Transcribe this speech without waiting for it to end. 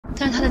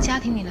但是他的家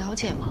庭你了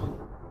解吗？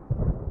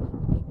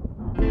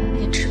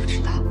你知不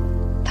知道，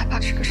他爸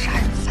是个杀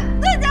人犯？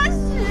段嘉许，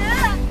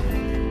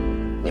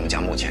你们家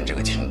目前这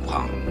个情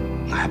况，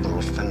那还不如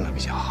分了比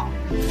较好。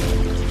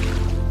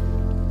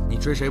你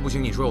追谁不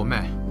行，你追我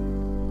妹，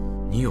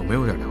你有没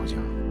有点良心？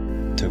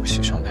对不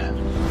起，兄弟。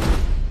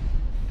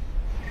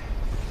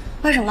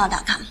为什么要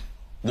打他？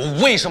我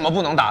为什么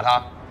不能打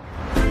他？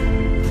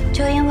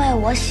就因为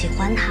我喜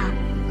欢他，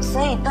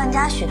所以段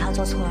嘉许他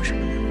做错了什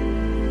么呢？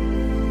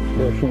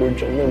我是不是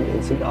真的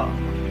年纪大了？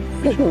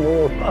为什么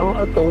我爸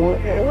妈都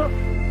没了？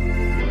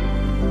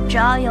只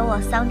要有我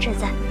桑稚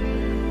在，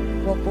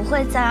我不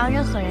会再让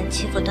任何人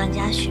欺负段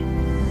嘉许。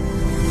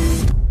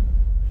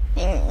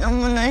你能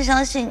不能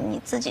相信你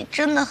自己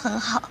真的很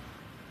好？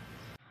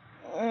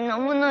你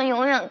能不能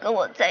永远跟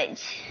我在一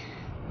起？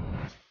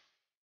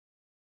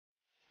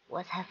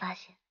我才发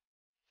现，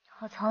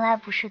我从来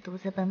不是独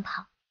自奔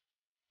跑，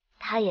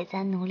他也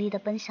在努力地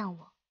奔向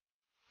我。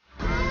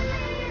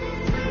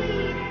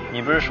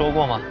你不是说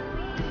过吗？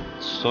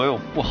所有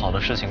不好的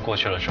事情过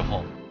去了之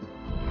后，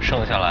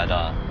剩下来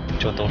的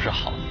就都是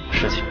好的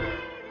事情。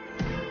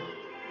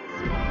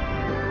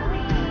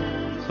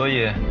所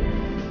以，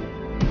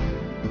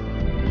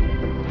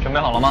准备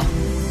好了吗？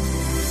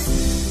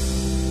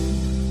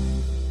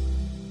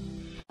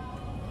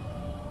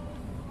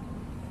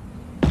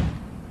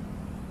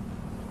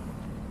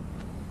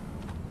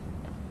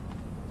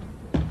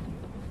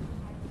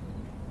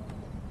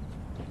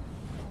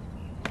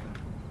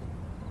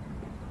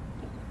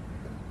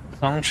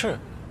桑稚，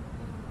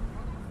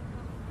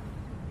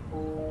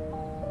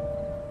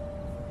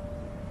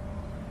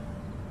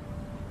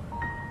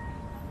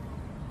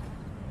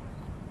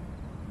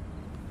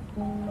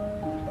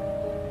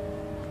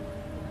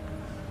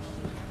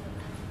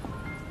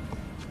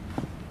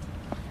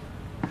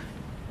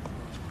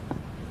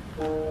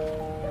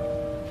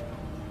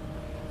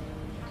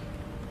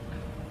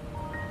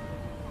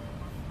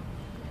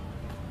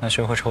还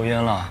学会抽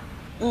烟了？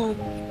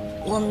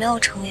我没有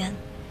抽烟，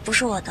不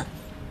是我的。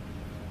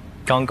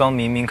刚刚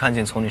明明看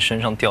见从你身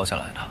上掉下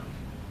来的，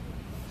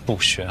不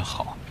学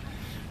好，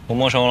我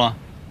没收了。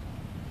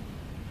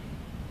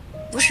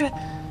不是，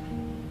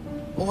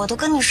我都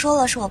跟你说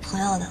了是我朋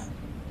友的，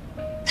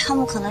他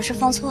们可能是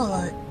放错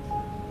了。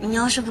你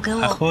要是不给我，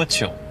还喝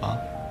酒啊？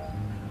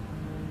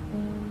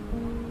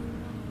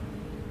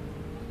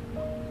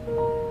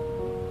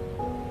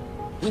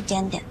一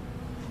点点。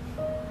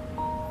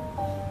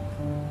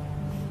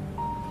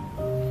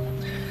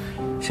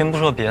先不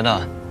说别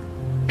的，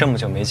这么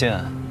久没见，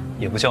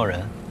也不叫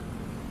人。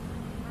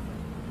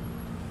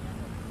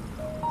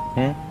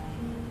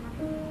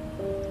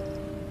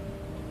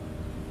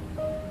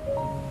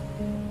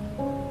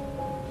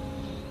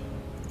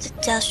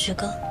嘉许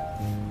哥，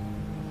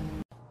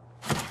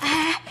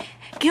哎，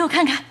给我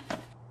看看。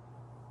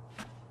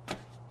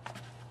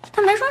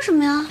他没说什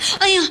么呀。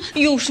哎呀，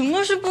有什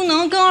么是不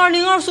能跟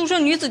202宿舍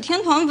女子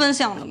天团分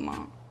享的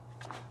吗？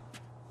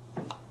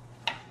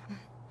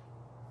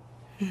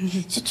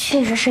这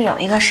确实是有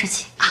一个事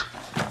情啊，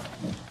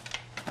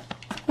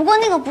不过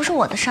那个不是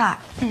我的事儿，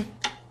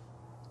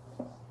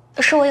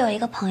是我有一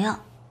个朋友，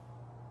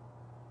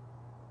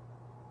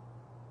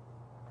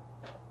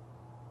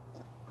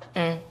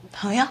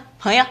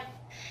朋友，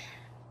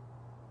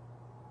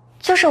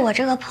就是我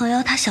这个朋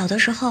友，他小的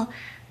时候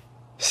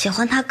喜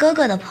欢他哥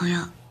哥的朋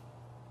友，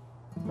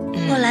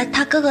后来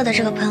他哥哥的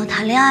这个朋友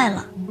谈恋爱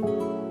了，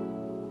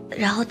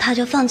然后他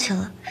就放弃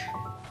了。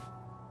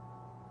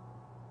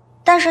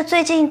但是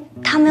最近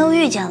他们又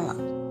遇见了，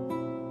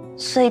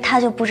所以他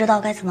就不知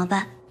道该怎么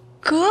办。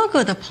哥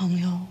哥的朋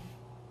友，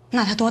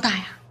那他多大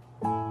呀？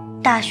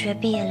大学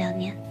毕业2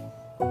年，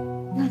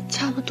那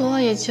差不多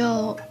也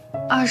就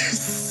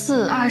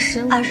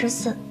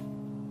24。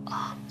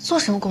做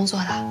什么工作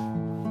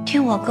的？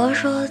听我哥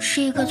说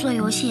是一个做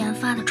游戏研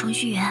发的程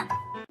序员。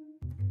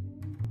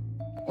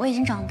我已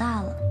经长大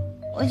了，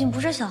我已经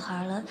不是小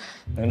孩了。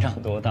能长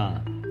多大？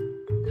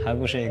还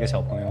不是一个小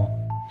朋友。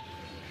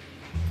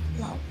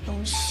老东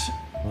西。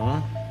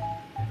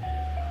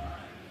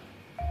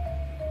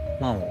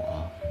骂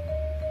我？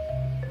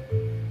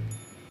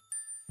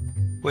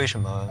为什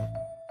么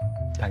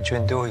感觉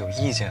你对我有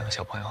意见啊，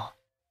小朋友？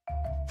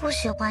不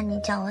喜欢你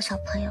叫我小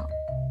朋友。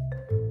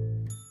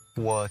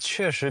我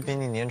确实比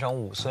你年长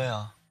5岁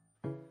啊，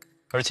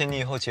而且你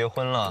以后结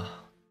婚了，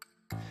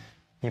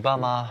你爸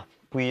妈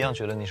不一样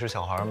觉得你是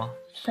小孩吗？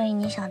所以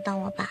你想当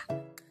我爸？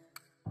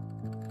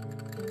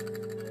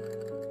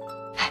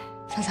哎，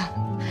桑桑，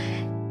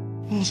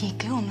你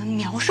给我们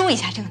描述一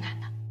下这个男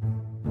的。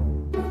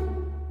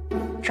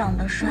长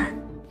得帅，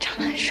长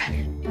得很帅，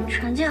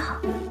成绩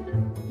好，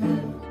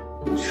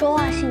说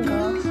话性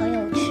格很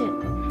有趣，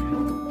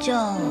就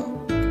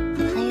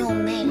很有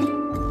魅力。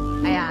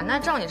哎呀，那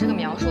照你这个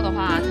描述的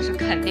话，他是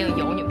肯定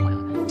有女朋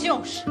友的。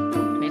就是，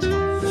没错。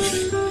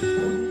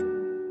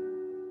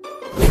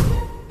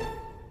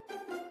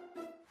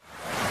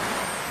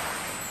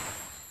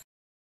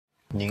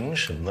您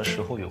什么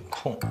时候有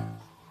空？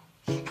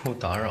不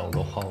打扰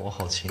的话，我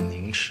好请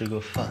您吃个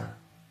饭。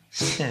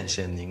谢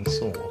谢您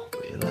送我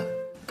回来。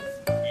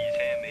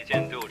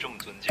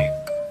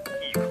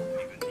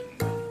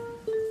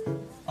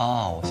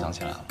哦，我想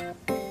起来了，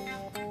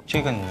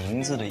这个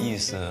名字的意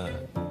思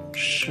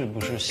是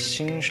不是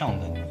心上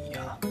的你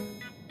啊？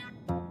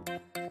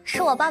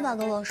是我爸爸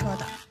跟我说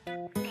的。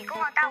比跟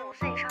我大5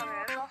岁以上的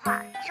人说话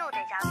就得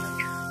加尊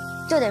称，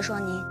就得说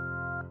您。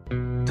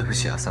对不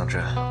起啊，桑稚，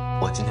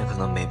我今天可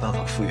能没办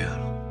法赴约了。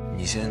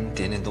你先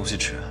点点东西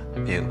吃，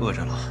别饿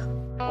着了。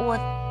我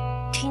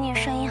听你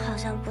声音好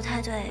像不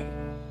太对，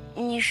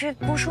你是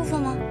不舒服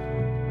吗？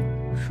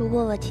如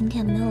果我今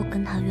天没有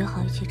跟他约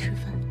好一起吃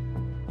饭，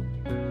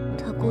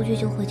他估计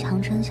就会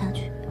强撑下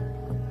去，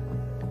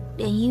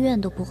连医院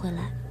都不会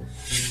来。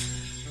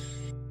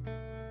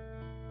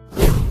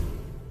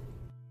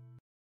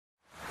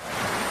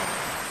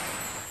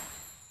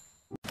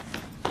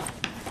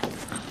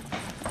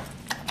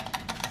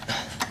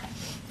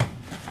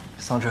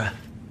桑稚，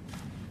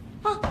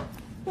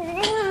你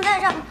怎么在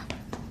这儿？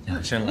呀，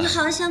真来。你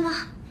好一些吗？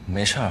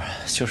没事儿，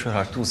就是有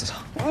点肚子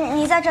疼。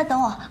你在这儿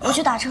等我，我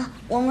去打车，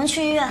我们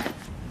去医院。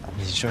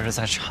你这是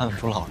在搀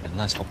扶老人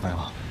呢，小朋友。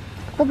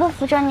我不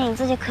扶着你，你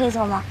自己可以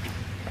走吗？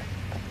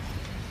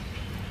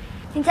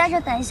你在这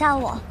等一下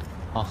我。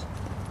好。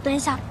等一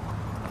下。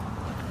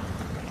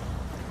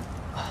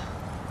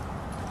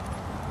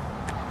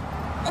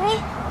你。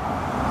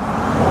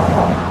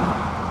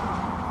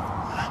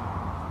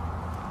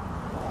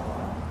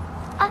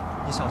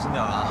你小心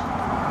点啊，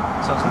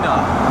小心点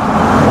啊。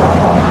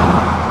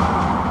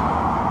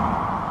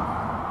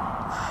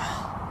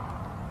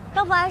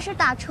要不还是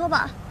打车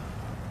吧。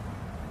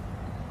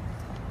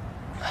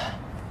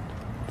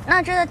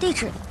那这个地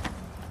址。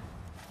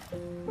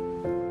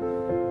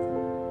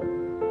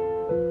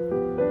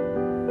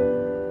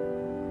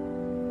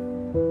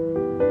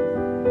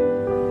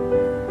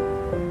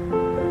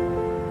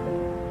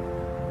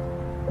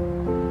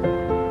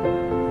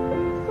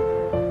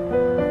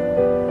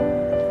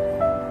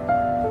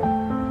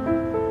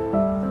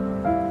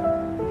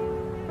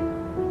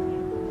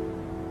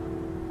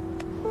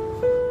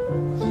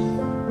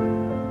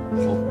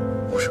我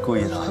不是故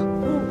意的。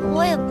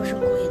我也不是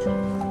故意的。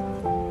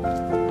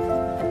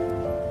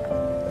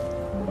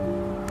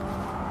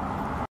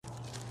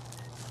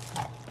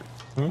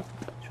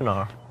去哪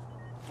儿？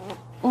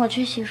我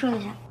去洗漱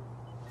一下。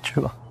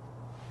去吧。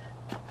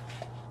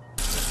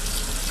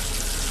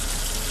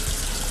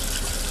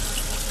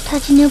他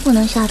今天不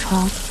能下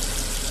床，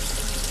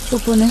又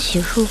不能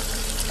洗漱，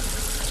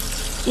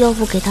要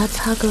不给他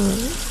擦个……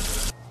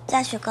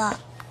嘉许哥，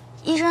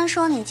医生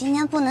说你今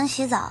天不能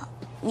洗澡，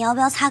你要不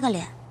要擦个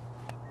脸？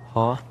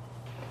好啊。